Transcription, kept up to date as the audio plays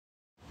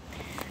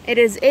It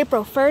is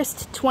April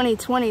 1st,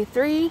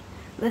 2023.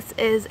 This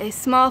is a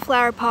small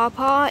flower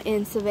pawpaw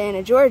in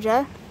Savannah,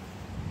 Georgia.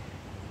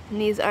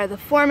 And these are the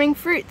forming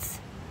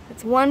fruits.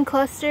 That's one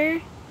cluster,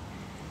 and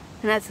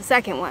that's the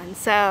second one.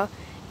 So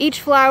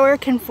each flower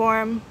can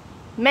form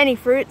many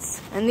fruits,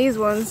 and these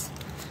ones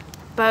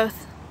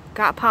both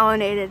got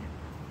pollinated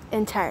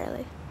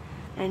entirely.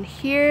 And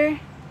here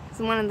is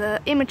one of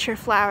the immature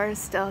flowers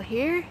still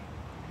here.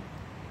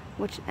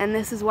 And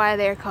this is why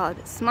they're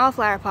called small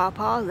flower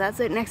pawpaws. That's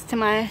it next to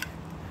my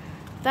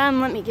thumb.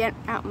 Let me get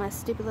out my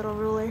stupid little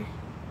ruler.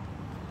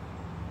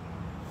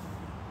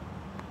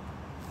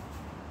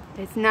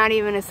 It's not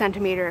even a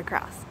centimeter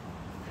across.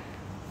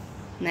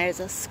 And there's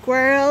a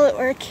squirrel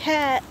or a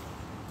cat.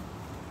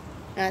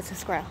 No, it's a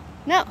squirrel.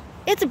 No,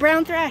 it's a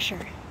brown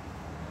thrasher.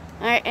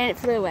 Alright, and it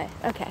flew away.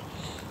 Okay.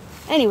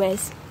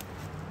 Anyways,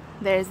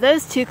 there's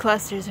those two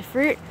clusters of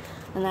fruit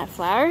and that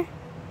flower.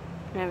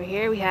 And over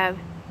here we have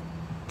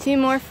two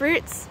more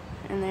fruits,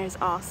 and there's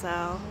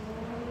also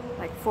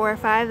like 4 or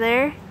 5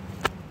 there.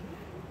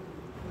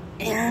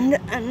 And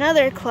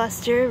another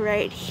cluster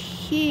right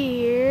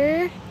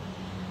here,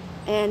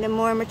 and a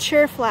more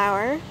mature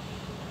flower.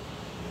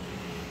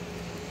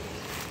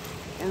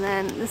 And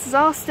then this is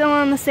all still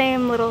on the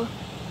same little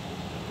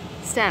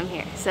stem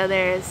here. So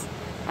there's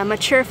a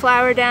mature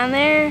flower down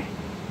there,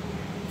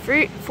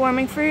 fruit,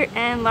 forming fruit,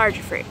 and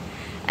larger fruit.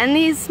 And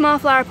these small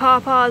flower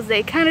pawpaws,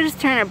 they kind of just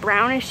turn a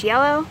brownish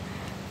yellow.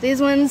 These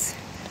ones,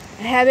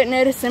 I haven't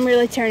noticed them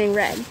really turning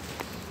red.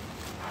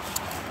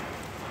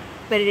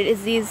 But it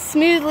is these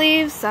smooth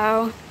leaves,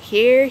 so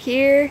here,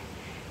 here,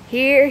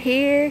 here,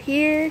 here,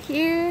 here,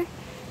 here,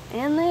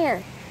 and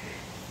there.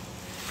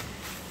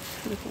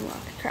 We can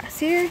walk across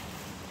here.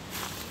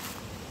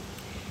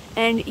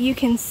 And you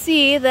can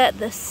see that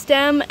the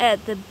stem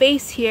at the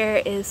base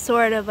here is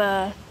sort of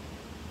a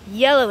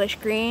yellowish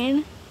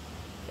green.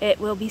 It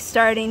will be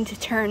starting to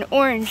turn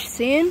orange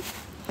soon.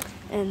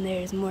 And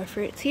there's more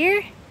fruits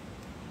here.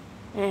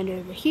 And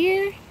over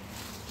here,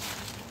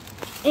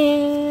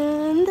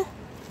 and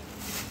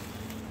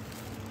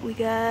we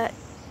got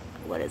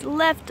what is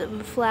left of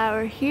a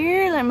flower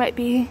here. There might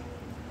be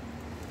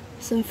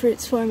some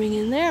fruits forming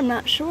in there, I'm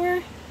not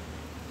sure.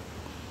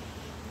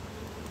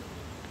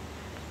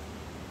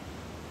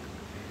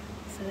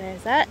 So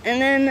there's that.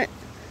 And then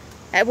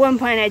at one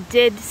point I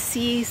did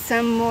see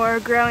some more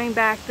growing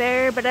back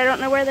there, but I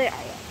don't know where they are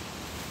yet.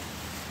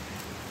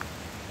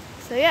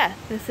 So yeah,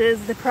 this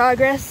is the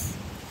progress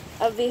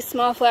of these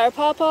small flower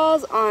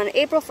pawpaws on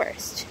April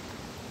 1st,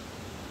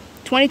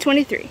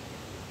 2023.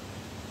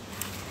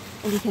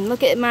 And you can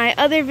look at my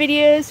other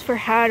videos for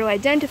how to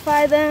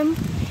identify them.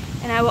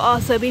 And I will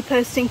also be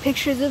posting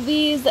pictures of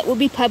these that will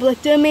be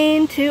public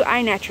domain to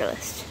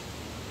iNaturalist.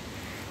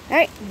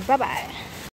 Alright, bye-bye.